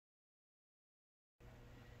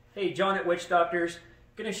Hey, John at Witchdoctors.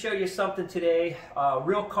 Going to show you something today.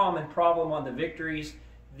 Real common problem on the Victories.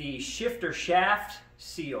 The shifter shaft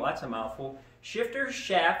seal, that's a mouthful. Shifter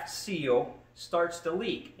shaft seal starts to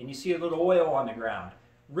leak and you see a little oil on the ground.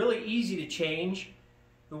 Really easy to change.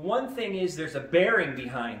 The one thing is there's a bearing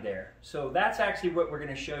behind there. So that's actually what we're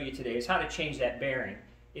going to show you today, is how to change that bearing.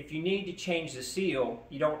 If you need to change the seal,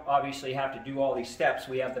 you don't obviously have to do all these steps.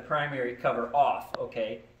 We have the primary cover off,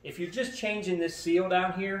 okay? If you're just changing this seal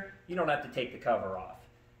down here, you don't have to take the cover off.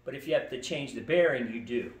 But if you have to change the bearing, you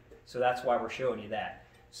do. So that's why we're showing you that.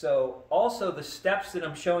 So also the steps that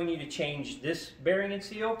I'm showing you to change this bearing and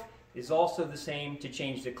seal is also the same to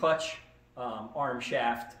change the clutch arm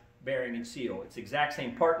shaft bearing and seal. It's the exact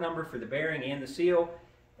same part number for the bearing and the seal.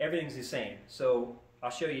 Everything's the same. So I'll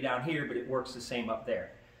show you down here, but it works the same up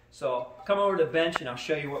there. So come over to the bench and I'll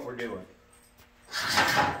show you what we're doing.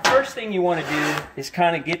 First thing you want to do is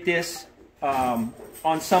kind of get this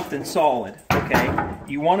on something solid, okay?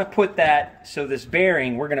 You want to put that, so this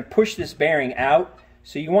bearing, we're going to push this bearing out,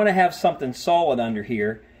 so you want to have something solid under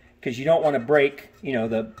here because you don't want to break, you know,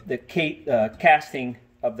 the casting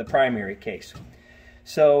of the primary case.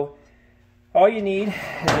 So all you need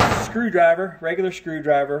is a screwdriver, regular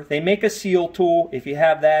screwdriver. They make a seal tool if you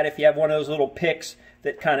have that. If you have one of those little picks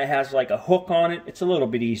that kind of has like a hook on it, it's a little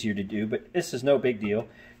bit easier to do, but this is no big deal.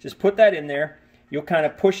 Just put that in there. You'll kind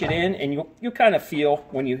of push it in, and you'll kind of feel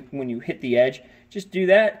when you hit the edge. Just do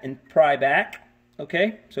that and pry back.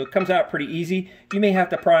 Okay, so it comes out pretty easy. You may have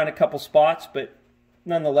to pry in a couple spots, but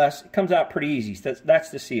nonetheless, it comes out pretty easy. That's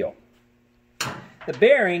the seal. The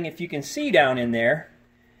bearing, if you can see down in there,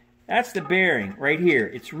 that's the bearing right here.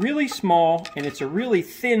 It's really small and it's a really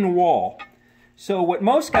thin wall. So what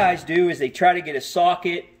most guys do is they try to get a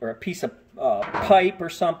socket or a piece of pipe or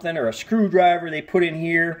something, or a screwdriver they put in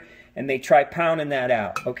here, and they try pounding that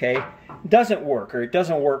out, okay? It doesn't work, or it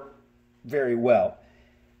doesn't work very well.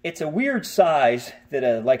 It's a weird size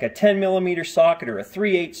that like a 10mm socket or a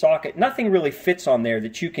 3/8 socket, nothing really fits on there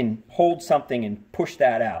that you can hold something and push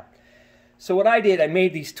that out. So what I did, I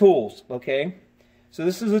made these tools, okay? So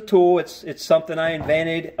this is a tool, it's something I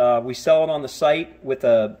invented. We sell it on the site with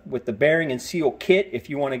the bearing and seal kit. If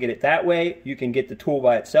you want to get it that way, you can get the tool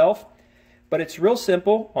by itself. But it's real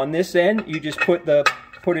simple. On this end, you just put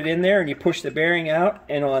it in there and you push the bearing out.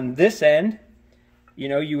 And on this end, you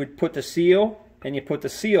know, you would put the seal and you put the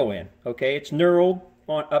seal in. Okay, it's knurled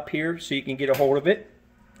on up here so you can get a hold of it.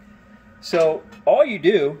 So all you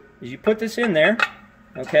do is you put this in there,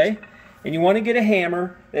 okay? And you want to get a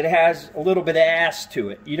hammer that has a little bit of ass to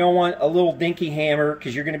it. You don't want a little dinky hammer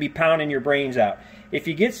because you're going to be pounding your brains out. If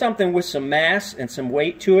you get something with some mass and some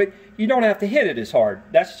weight to it, you don't have to hit it as hard.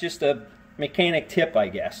 That's just a mechanic tip, I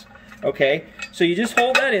guess. Okay, so you just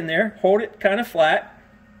hold that in there, hold it kind of flat.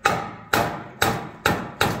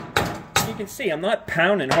 You can see I'm not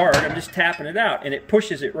pounding hard, I'm just tapping it out, and it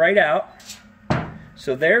pushes it right out.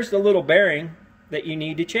 So there's the little bearing that you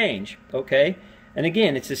need to change, okay? And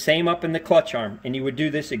again, it's the same up in the clutch arm, and you would do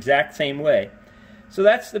this exact same way. So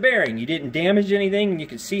that's the bearing. You didn't damage anything, and you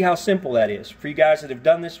can see how simple that is. For you guys that have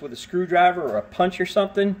done this with a screwdriver or a punch or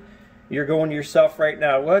something, you're going to yourself right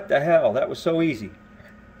now, what the hell, that was so easy.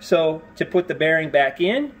 So to put the bearing back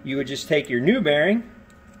in, you would just take your new bearing,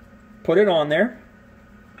 put it on there,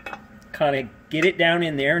 kind of get it down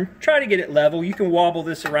in there, and try to get it level. You can wobble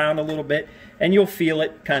this around a little bit, and you'll feel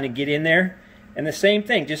it kind of get in there. And the same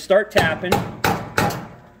thing, just start tapping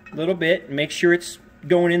a little bit, and make sure it's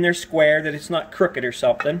going in there square, that it's not crooked or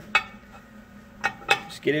something.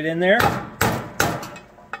 Just get it in there.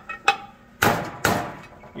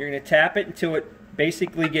 You're going to tap it until it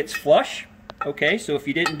basically gets flush. Okay, so if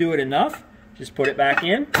you didn't do it enough, just put it back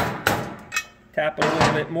in. Tap it a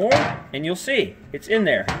little bit more, and you'll see it's in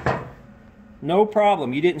there. No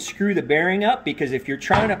problem. You didn't screw the bearing up, because if you're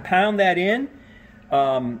trying to pound that in,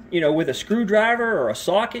 you know, with a screwdriver or a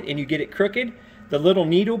socket and you get it crooked, the little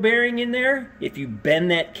needle bearing in there, if you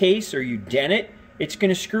bend that case or you dent it, it's going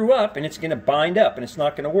to screw up and it's going to bind up and it's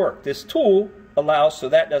not going to work. This tool allows so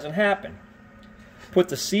that doesn't happen. Put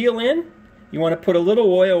the seal in. You want to put a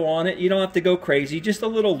little oil on it. You don't have to go crazy, just a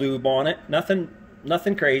little lube on it.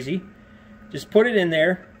 Nothing crazy. Just put it in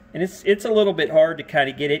there, and it's a little bit hard to kind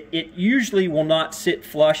of get it. It usually will not sit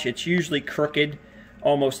flush. It's usually crooked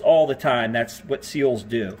almost all the time. That's what seals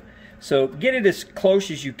do. So get it as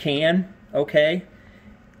close as you can. Okay,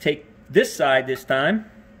 take this side this time,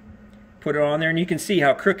 put it on there, and you can see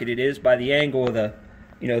how crooked it is by the angle of the,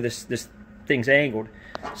 you know, this thing's angled.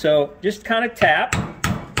 So just kind of tap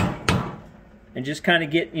and just kind of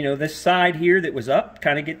get, you know, this side here that was up,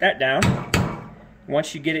 kind of get that down.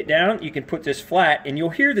 Once you get it down, you can put this flat, and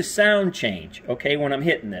you'll hear the sound change, okay, when I'm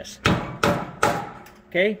hitting this.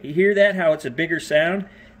 Okay, you hear that, how it's a bigger sound?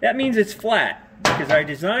 That means it's flat, because I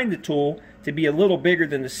designed the tool to be a little bigger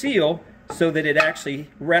than the seal so that it actually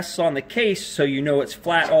rests on the case so you know it's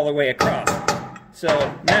flat all the way across.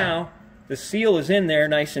 So now the seal is in there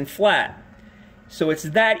nice and flat. So it's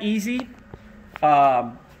that easy.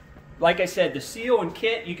 Like I said, the seal and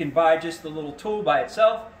kit, you can buy just the little tool by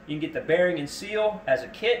itself. You can get the bearing and seal as a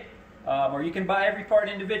kit, or you can buy every part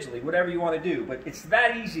individually, whatever you want to do. But it's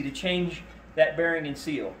that easy to change that bearing and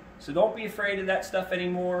seal. So don't be afraid of that stuff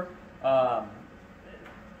anymore.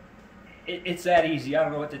 It's that easy. I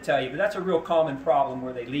don't know what to tell you, but that's a real common problem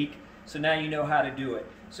where they leak. So now you know how to do it.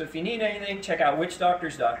 So if you need anything, check out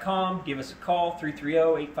witchdoctors.com. Give us a call,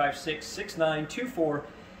 330-856-6924.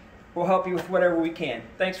 We'll help you with whatever we can.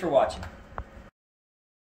 Thanks for watching.